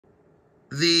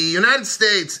The United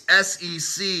States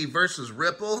SEC versus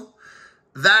Ripple,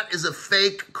 that is a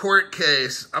fake court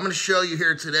case. I'm going to show you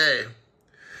here today.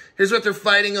 Here's what they're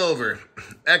fighting over.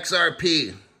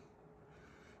 XRP.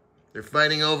 They're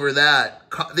fighting over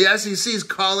that. The SEC is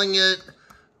calling it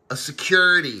a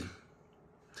security.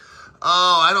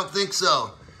 Oh, I don't think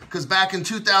so. Because back in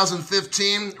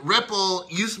 2015, Ripple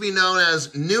used to be known as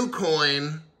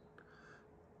NewCoin.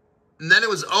 And then it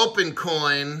was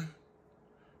OpenCoin.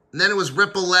 And then it was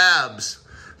Ripple Labs.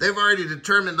 They've already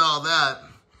determined all that.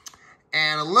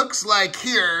 And it looks like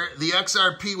here, the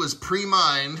XRP was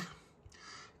pre-mined.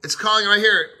 It's calling right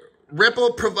here,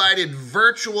 Ripple provided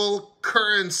virtual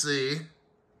currency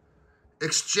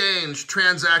exchange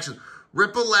transaction.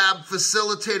 Ripple Lab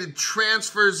facilitated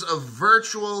transfers of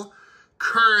virtual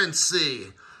currency.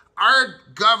 Our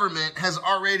government has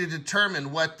already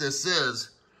determined what this is.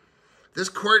 This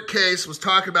court case was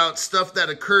talking about stuff that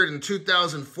occurred in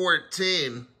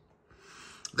 2014.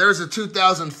 There's a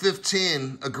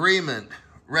 2015 agreement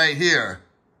right here.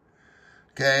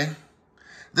 Okay?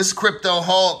 This is Crypto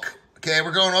Hulk. Okay,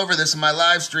 we're going over this in my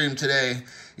live stream today.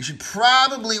 You should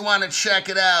probably want to check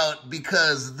it out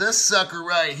because this sucker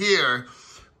right here,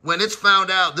 when it's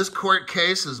found out this court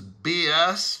case is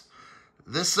BS,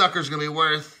 this sucker's going to be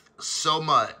worth so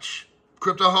much.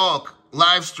 Crypto Hulk,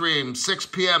 live stream, 6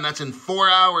 p.m. That's in 4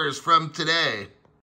 hours from today.